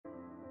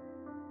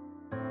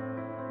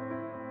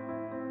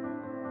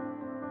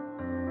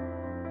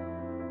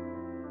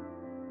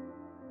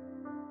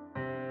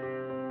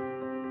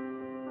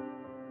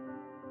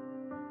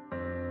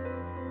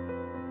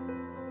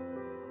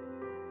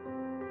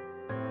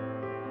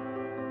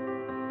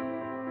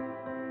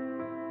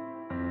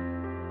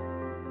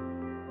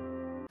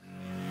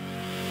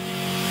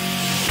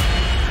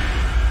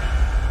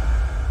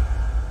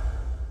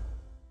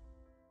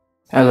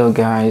Hello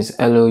guys,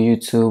 hello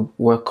YouTube,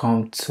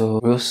 welcome to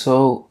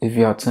Russo. If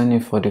you are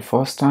tuning for the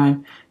first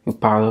time, you're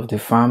part of the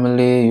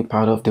family, you're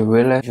part of the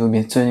relay. You've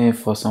been tuning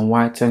for some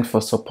while. Thanks for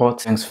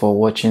support, thanks for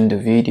watching the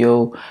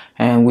video.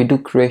 And we do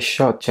create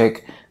short,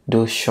 check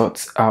those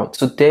shorts out.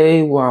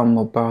 Today what I'm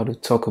about to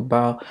talk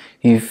about,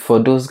 if for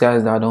those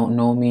guys that don't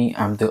know me,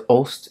 I'm the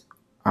host.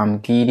 I'm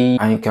Gidi,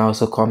 and you can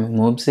also call me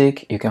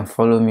Mubzic. You can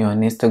follow me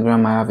on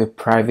Instagram. I have a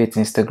private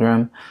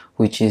Instagram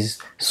which is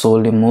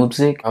solely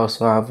Mubzic. I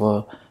also have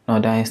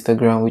another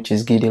Instagram which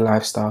is Gidi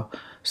Lifestyle.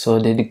 So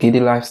the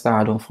Gidi Lifestyle,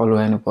 I don't follow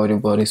anybody,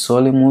 but it's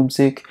solely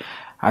Mubzic.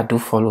 I do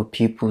follow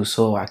people,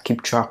 so I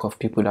keep track of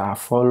people that I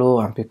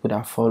follow and people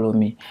that follow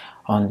me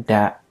on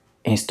that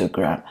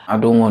Instagram. I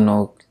don't want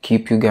to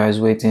keep you guys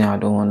waiting. I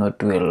don't want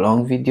to do a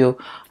long video.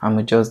 I'm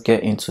gonna just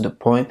get into the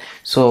point.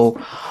 So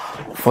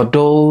for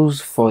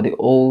the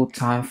old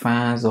time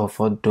fans, or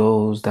for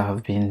those that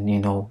have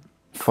been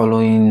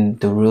following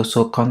the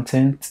Russo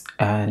content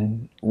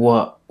and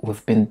what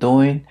we've been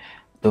doing,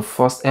 the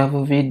first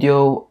ever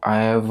video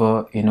I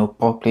ever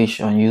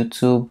published on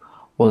YouTube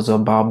was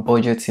about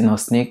budgeting on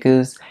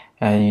sneakers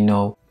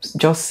and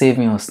just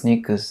saving on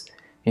sneakers.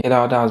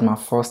 That was my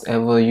first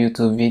ever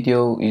YouTube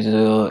video. Is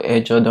a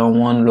Air Jordan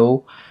 1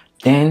 Low.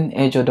 Then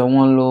Air Jordan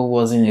 1 Low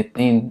wasn't a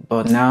thing,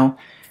 but now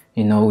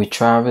with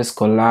Travis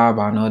collab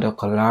and other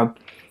collab,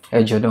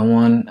 Air Jordan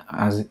 1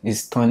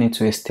 is turning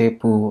to a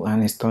staple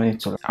and it's turning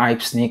to a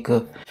hype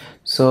sneaker.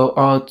 So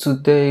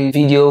today's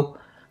video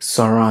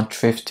surround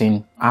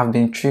thrifting. I've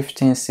been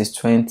thrifting since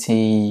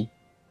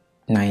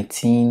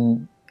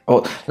 2019,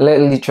 or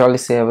literally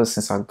say ever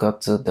since I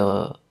got to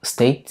the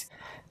state.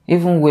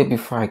 Even way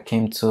before I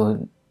came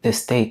to the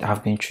state,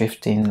 I've been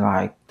thrifting.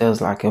 Like there's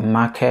like a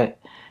market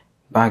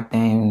back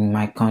then in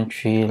my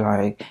country,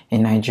 like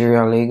in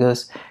Nigeria,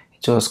 Lagos.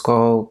 It was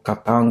called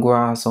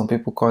Katangwa. Some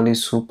people call it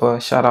Super.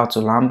 Shout out to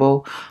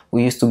Lambo.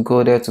 We used to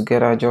go there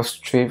together,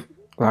 just thrift.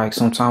 Like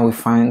sometimes we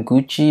find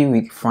Gucci,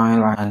 we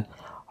find like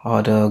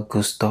other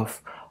good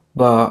stuff.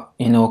 But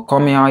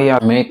coming out here,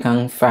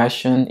 American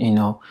fashion,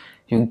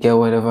 you get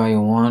whatever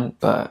you want.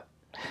 But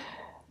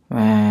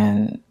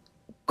man,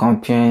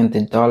 comparing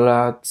the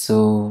dollar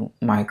to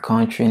my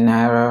country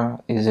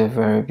naira is a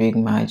very big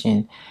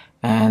margin,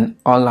 and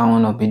all I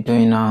want to be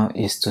doing now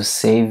is to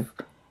save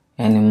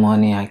any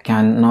money I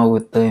can. Not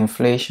with the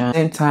inflation. At the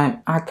same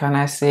time, how can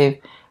I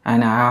save?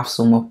 And I have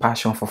so much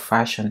passion for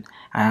fashion.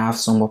 I have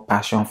so much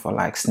passion for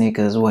like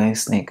sneakers, wearing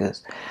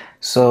sneakers.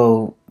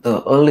 So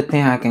the only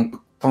thing I can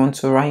turn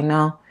to right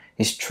now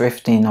is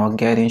thrifting or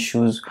getting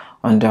shoes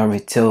under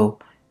retail.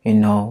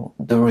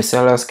 The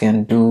resellers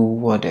can do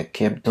what they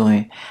keep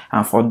doing.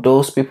 And for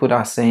those people that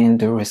are saying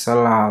the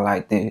reseller are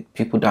like the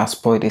people that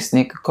spoil the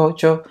sneaker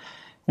culture,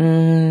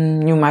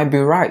 you might be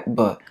right,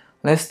 but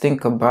let's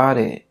think about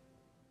it.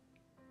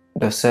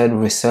 They said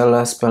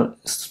resellers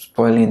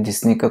spoiling the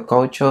sneaker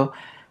culture,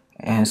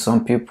 and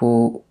some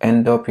people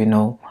end up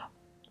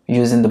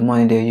using the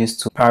money they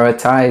used to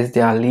prioritize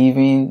their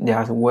living,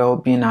 their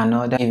well-being, and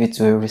all that, give it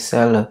to a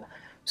reseller.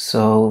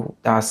 So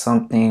that's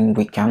something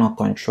we cannot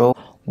control.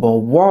 But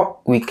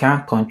what we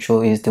can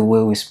control is the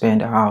way we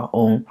spend our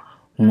own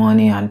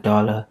money and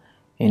dollar.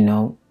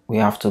 We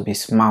have to be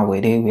smart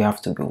with it. We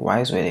have to be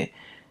wise with it.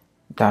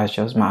 That's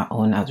just my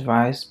own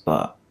advice.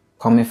 But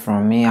coming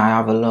from me, I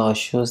have a lot of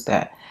shoes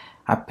that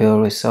I pay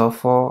resale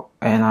for,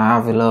 and I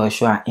have a lot of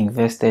shoes I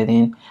invested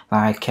in,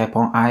 like I kept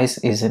on ice,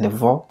 is in the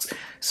vault.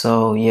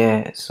 So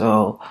yeah,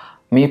 so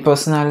me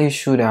personally,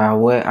 shoe that I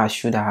wear are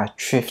shoe that I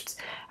thrift,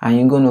 and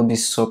you're gonna be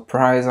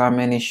surprised how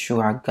many shoes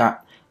I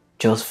got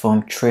just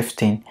from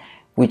thrifting,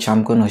 which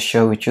I'm gonna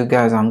share with you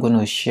guys. I'm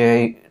gonna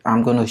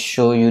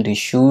show you the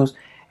shoes,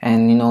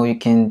 and you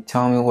can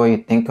tell me what you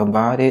think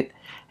about it.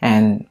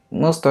 And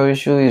most of the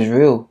shoe is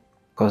real,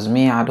 because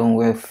me, I don't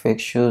wear fake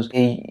shoes.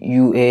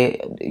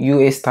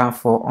 UA stand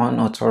for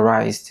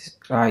unauthorized.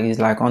 Like it's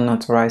like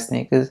unauthorized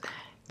sneakers.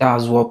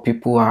 That's what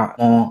people are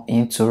more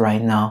into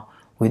right now,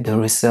 with the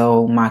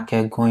resale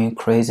market going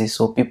crazy.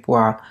 So people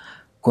are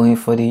going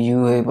for the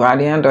UA. But at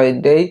the end of the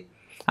day,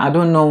 I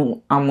don't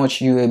know how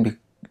much UA be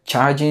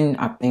charging.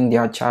 I think they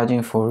are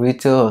charging for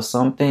retail or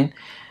something.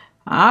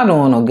 I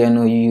don't want to get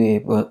no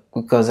UA, but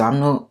because I'm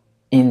not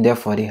in there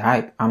for the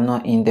hype. I'm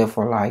not in there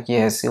for like,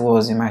 yes, it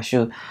was in my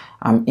shoe.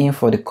 I'm in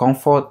for the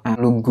comfort and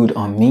look good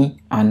on me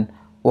and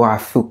what I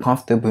feel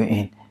comfortable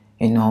in.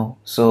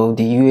 So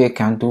the UA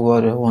can do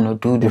what they want to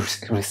do. The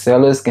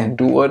resellers can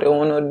do what they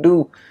want to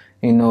do.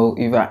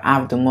 If I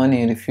have the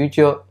money in the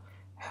future,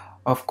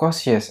 of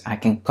course, yes, I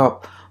can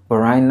cop. But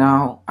right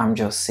now, I'm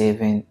just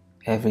saving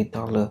every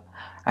dollar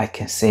I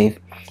can save.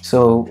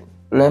 So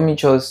let me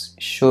just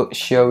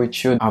share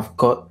with you I've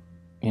got,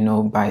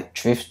 by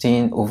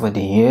thrifting over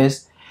the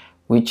years,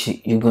 which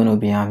you're gonna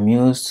be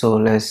amused. So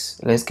let's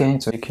get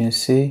into it. You can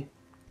see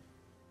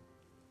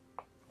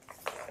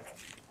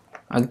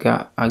I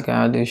got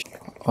this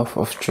off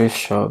of thrift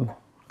shop.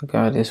 I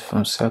got this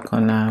from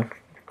second hand.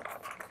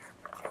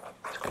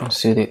 You can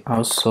see the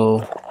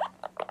outsole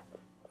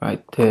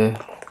right there.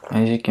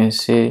 As you can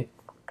see,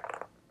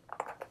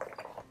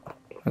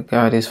 I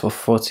got this for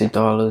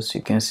 $40.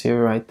 You can see it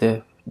right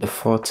there. The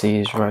 40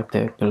 is right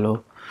there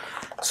below.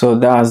 So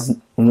that's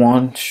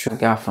one shoe I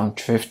got from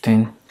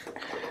thrifting.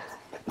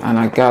 And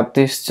I got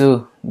this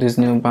too, this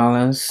New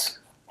Balance.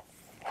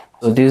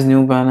 So this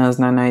New Balance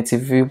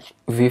 990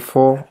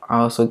 V4, I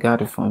also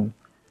got it from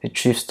the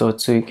thrift store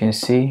too. You can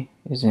see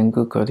it's in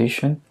good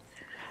condition.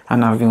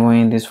 And I've been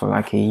wearing this for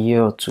like a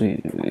year or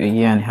two, a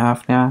year and a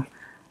half now.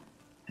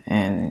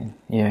 And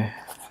yeah,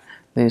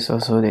 this is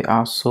also the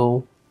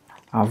outsole.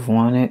 I've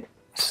worn it.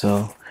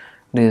 So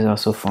this is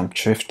also from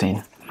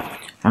thrifting.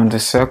 And the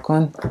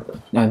second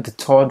and the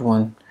third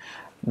one,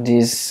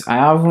 this I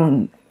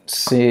haven't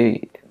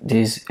seen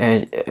this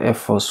Air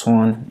Force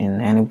One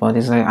in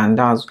anybody's leg, and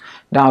that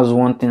was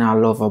one thing I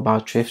love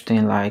about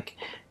thrifting. Like,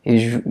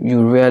 is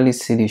you rarely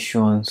see the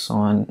shoe on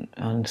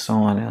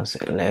someone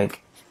else's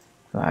leg,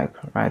 like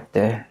right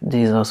there.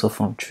 This is also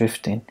from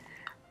thrifting.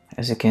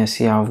 As you can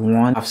see,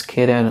 I've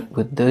skated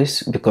with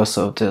this because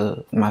of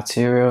the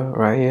material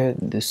right here,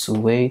 the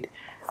suede,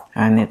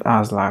 and it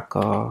has like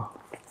a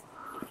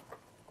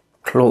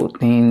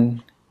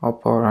clothing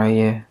upper right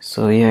here.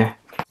 So yeah,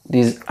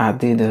 these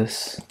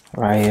Adidas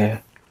right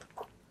here.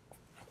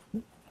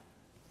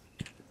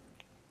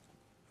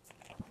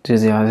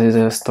 This is the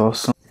Adidas store.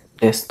 So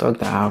there's stock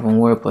that I haven't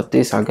worn, but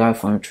this I got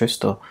from a thrift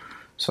store.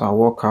 So I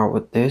work out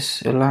with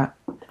this a lot.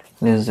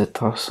 This is the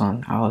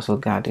Tucson. I also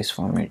got this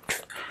from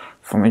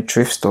a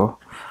thrift store.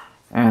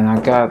 And I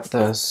got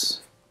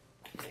this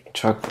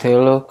Chuck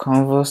Taylor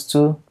Converse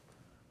too.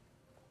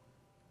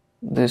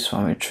 This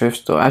from a thrift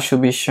store. I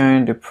should be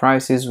sharing the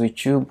prices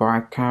with you, but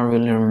I can't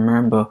really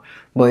remember.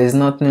 But it's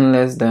nothing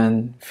less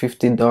than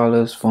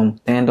 $50, from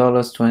 $10,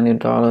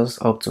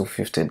 $20 up to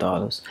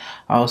 $50.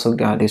 I also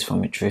got this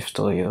from a thrift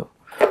store, yo.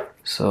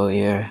 So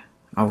yeah,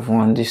 I've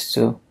worn this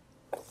too.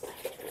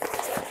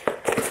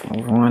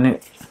 I've worn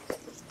it.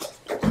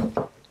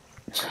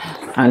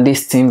 And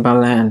this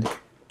Timberland,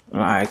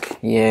 like,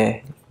 yeah,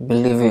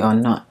 believe it or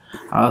not,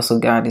 I also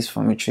got this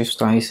from a thrift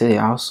store. You see,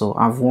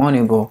 I've worn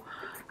it, but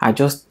I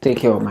just take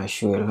care of my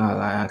shoe a lot.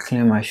 Like, I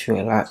clean my shoe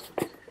a lot.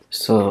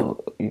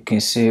 So you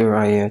can see it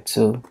right here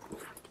too.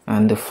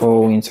 And the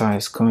fall winter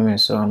is coming,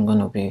 so I'm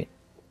gonna be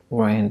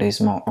wearing this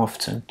more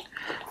often.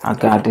 I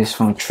got this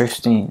from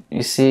thrifting.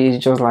 You see,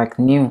 it's just like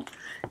new.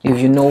 If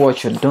you know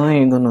what you're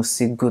doing, you're gonna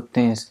see good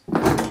things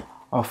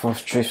off of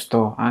thrift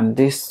store. And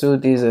this too,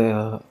 this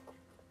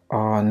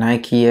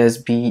Nike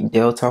SB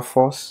Delta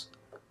Force.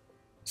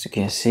 As you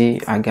can see,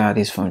 I got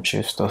this from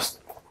thrift stores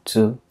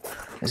too.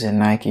 It's a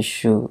Nike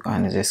shoe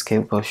and it's a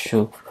skateboard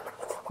shoe.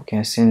 You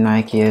can see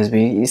Nike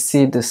SB. You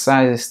see the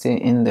size is still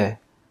in there.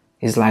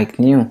 It's like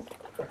new.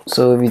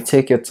 So if you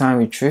take your time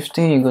with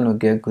thrifting, you're gonna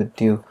get a good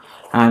deal.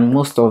 And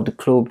most of the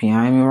clothes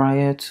behind me right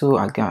here too,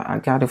 I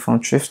got it from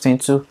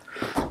thrifting too.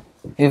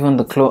 Even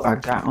the clothes I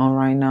got on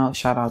right now,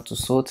 shout out to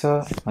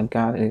Sota, I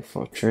got it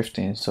for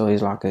thrifting. So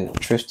it's like a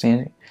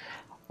thrifting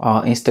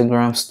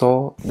Instagram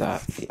store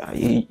that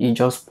you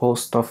just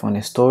post stuff on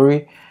a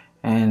story,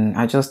 and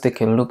I just take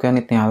a look.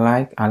 Anything I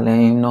like, I let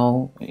him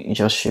know. You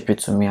just ship it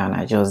to me, and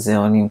I just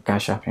sell him,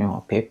 cash up him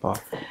on PayPal.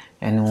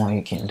 Anyone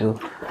you can do.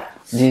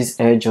 These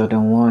Air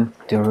Jordan 1,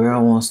 the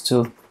real ones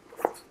too.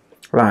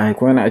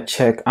 Like, when I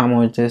check how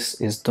much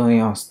this is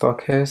doing on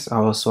StockX, I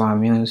was so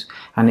amused.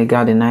 And they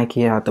got the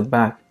Nike at the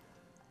back.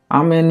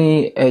 How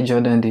many Air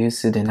Jordan do you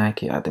see the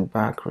Nike at the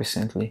back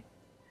recently?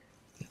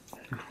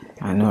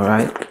 I know,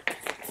 right?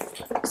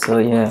 So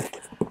yeah,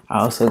 I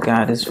also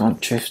got this from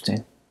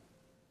thrifting.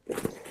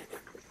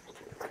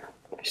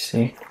 You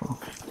see?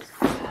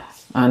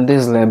 And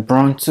this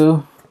Lebron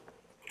too.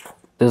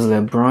 This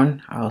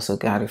Lebron, I also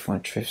got it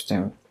from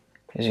thrifting.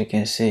 As you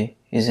can see,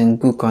 it's in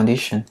good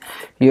condition.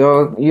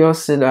 You'll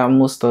see that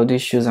most of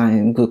these shoes are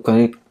in good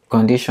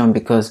condition,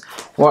 because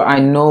what I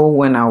know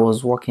when I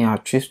was working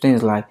at thrifting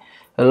is like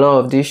a lot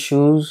of these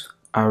shoes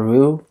are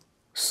real.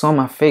 Some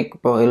are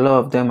fake, but a lot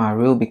of them are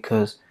real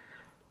because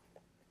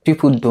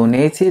people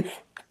donate it,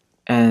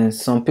 and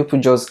some people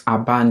just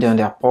abandon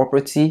their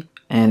property,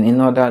 and in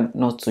order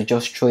not to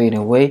just throw it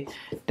away,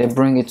 they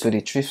bring it to the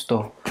thrift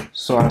store.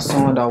 So as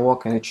someone that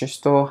work at the thrift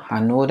store, I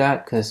know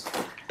that because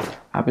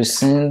I've been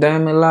seeing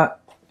them a lot,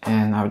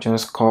 and I've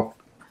just caught.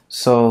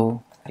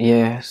 So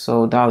yeah,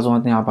 so that was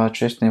one thing about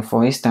thrifting.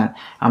 For instance,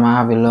 I might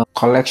have a lot of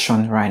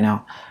collection right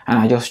now, and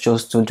I just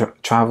chose to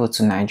travel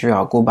to Nigeria.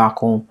 I'll go back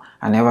home.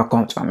 I never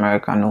come to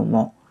America no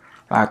more.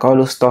 Like, all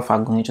those stuff are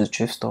going to the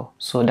thrift store.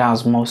 So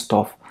that's more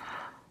stuff.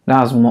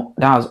 That's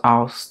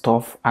how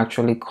stuff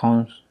actually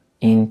comes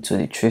into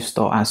the thrift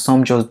store, and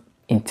some just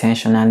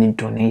intentionally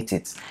donate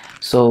it.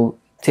 So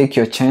take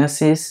your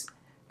chances,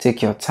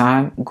 take your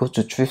time, go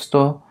to thrift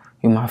store.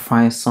 You might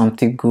find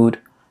something good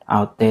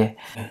out there.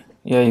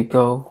 Here you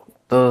go.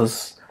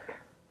 Those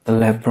the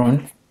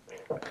Lebron.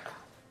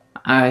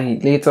 I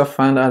later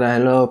found out that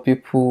a lot of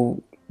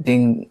people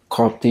didn't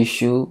cop this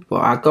shoe,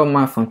 but I got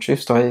mine from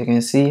thrift store. As you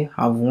can see,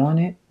 I've worn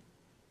it.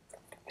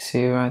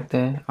 See right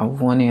there, I've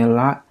worn it a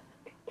lot.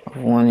 I've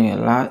worn it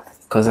a lot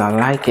because I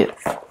like it.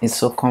 It's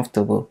so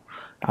comfortable.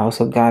 I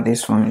also got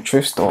this from a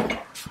thrift store.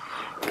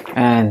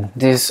 And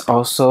this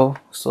also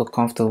so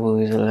comfortable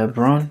is a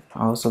Lebron.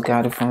 I also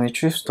got it from a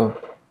thrift store.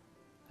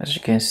 As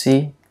you can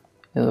see,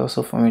 it's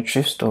also from a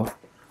thrift store.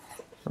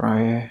 Right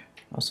here,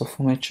 also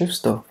from a thrift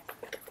store.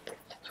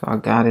 So I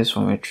got this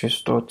from a thrift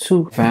store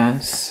too.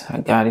 Vans, I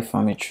got it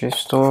from a thrift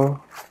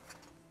store.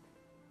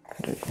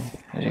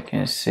 As you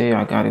can see,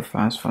 I got it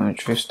Vans from a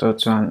thrift store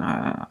too, and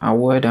I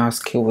wear that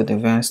skill with the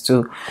Vans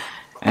too.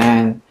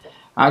 And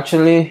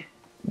actually,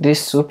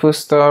 this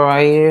superstar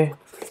right here,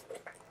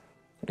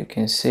 you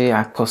can see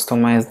I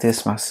customized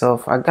this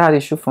myself. I got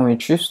this shoe from a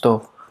thrift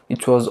store.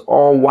 It was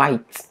all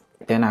white.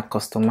 Then I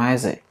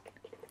customized it,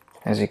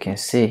 as you can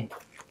see.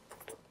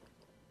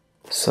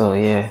 So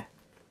yeah,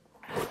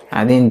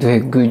 I didn't do a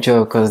good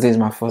job because this is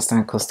my first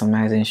time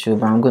customizing shoe,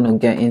 but I'm gonna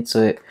get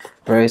into it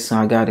very soon.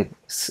 I got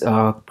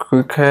a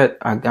cricket,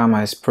 I got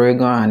my spray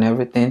gun and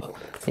everything.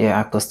 Yeah,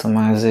 I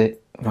customized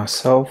it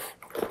myself.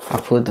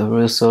 I put the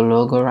Russo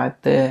logo right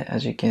there,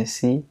 as you can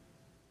see.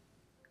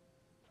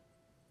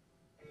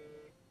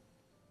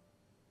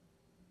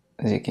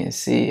 As you can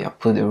see, I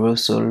put the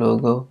Russo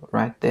logo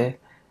right there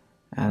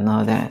and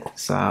all that.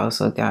 So I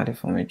also got it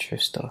from a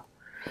thrift store.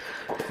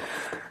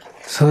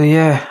 So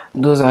yeah,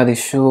 those are the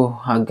shoes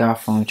I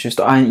got from a thrift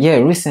store. And yeah,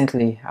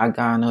 recently I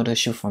got another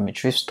shoe from a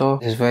thrift store.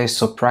 It's very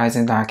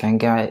surprising that I can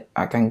get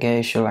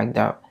a shoe like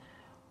that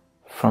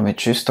from a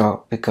thrift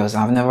store, because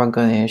I've never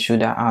gotten a shoe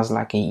that has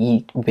like a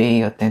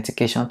eBay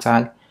authentication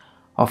tag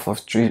off of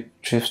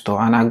thrift store.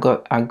 And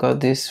I got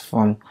this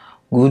from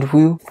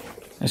Goodwill.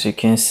 As you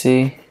can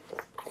see,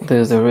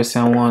 there's the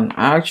recent one.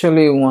 I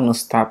actually want to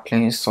start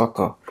playing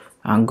soccer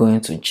and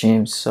going to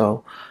gyms,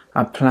 so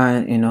I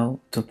plan,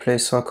 to play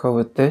soccer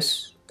with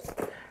this.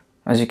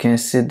 As you can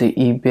see, the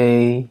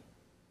eBay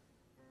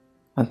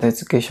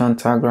authentication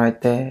tag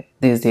right there.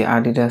 This is the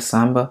Adidas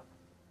Samba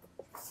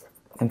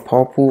in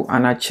purple,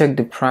 and I checked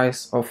the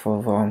price off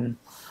of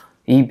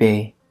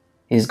eBay.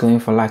 It's going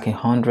for like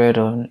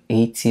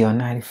 180 or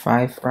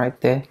 95 right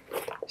there.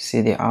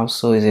 See, the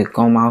outsole is a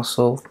gum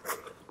outsole,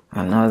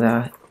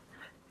 another.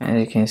 And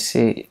you can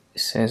see it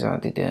says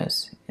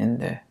Adidas in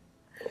there,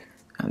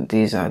 and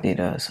these are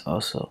Adidas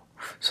also.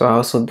 So I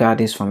also got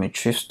this from a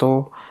thrift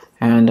store,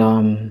 and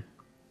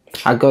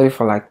I got it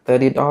for like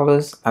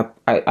 $30.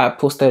 I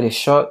posted a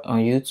short on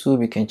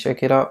YouTube. You can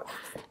check it out.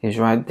 It's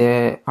right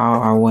there. How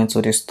I went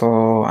to the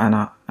store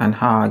and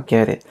how I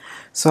get it.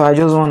 So I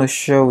just want to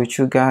share with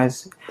you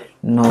guys.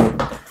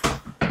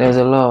 There's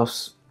a lot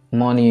of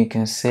money you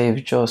can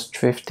save just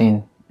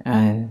thrifting,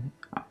 and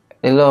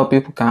a lot of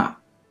people can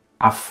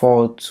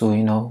afford to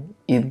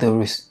hit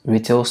the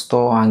retail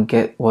store and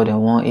get what they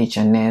want,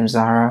 H&M,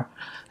 Zara,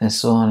 and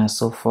so on and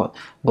so forth.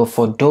 But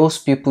for those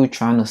people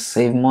trying to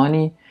save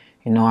money,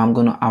 I'm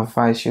going to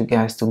advise you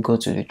guys to go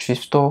to the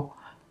thrift store,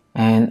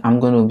 and I'm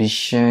going to be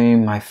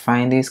sharing my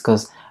findings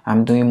because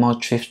I'm doing more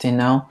thrifting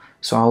now.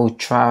 So I will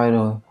try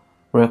to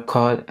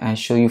record and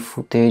show you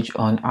footage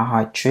on how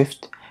I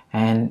thrift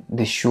and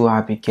the shoe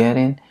I'll be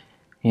getting,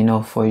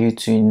 for you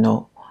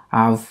to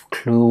have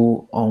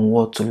clue on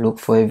what to look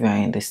for if you are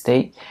in the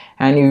state.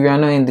 And if you are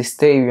not in the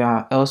state, if you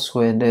are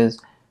elsewhere, there's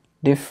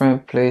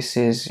different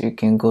places you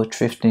can go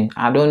thrifting.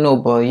 I don't know,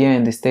 but here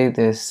in the state,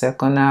 there's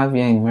Second Ave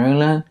here in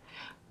Maryland.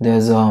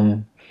 There's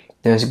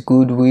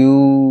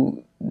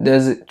Goodwill,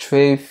 there's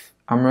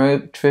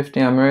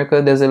Thrifting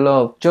America. There's a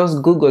lot of,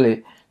 just Google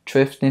it,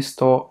 thrifting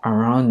store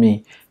around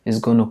me, is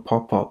gonna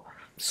pop up.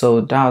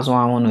 So that's what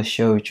I want to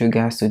share with you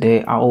guys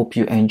today. I hope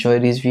you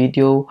enjoyed this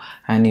video,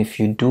 and if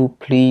you do,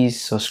 please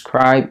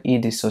subscribe,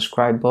 hit the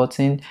subscribe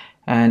button.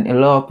 And a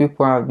lot of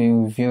people have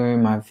been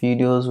viewing my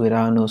videos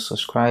without no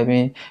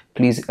subscribing.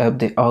 Please help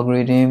the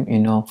algorithm.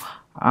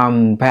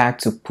 I'm back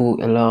to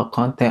put a lot of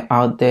content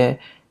out there.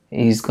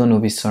 It's going to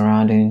be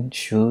surrounding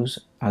shoes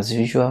as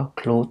usual,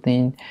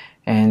 clothing,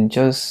 and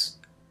just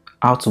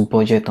how to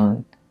budget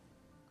on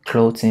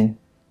clothing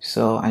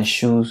and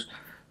shoes.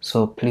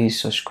 So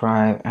please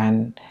subscribe,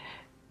 and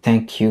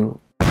thank you.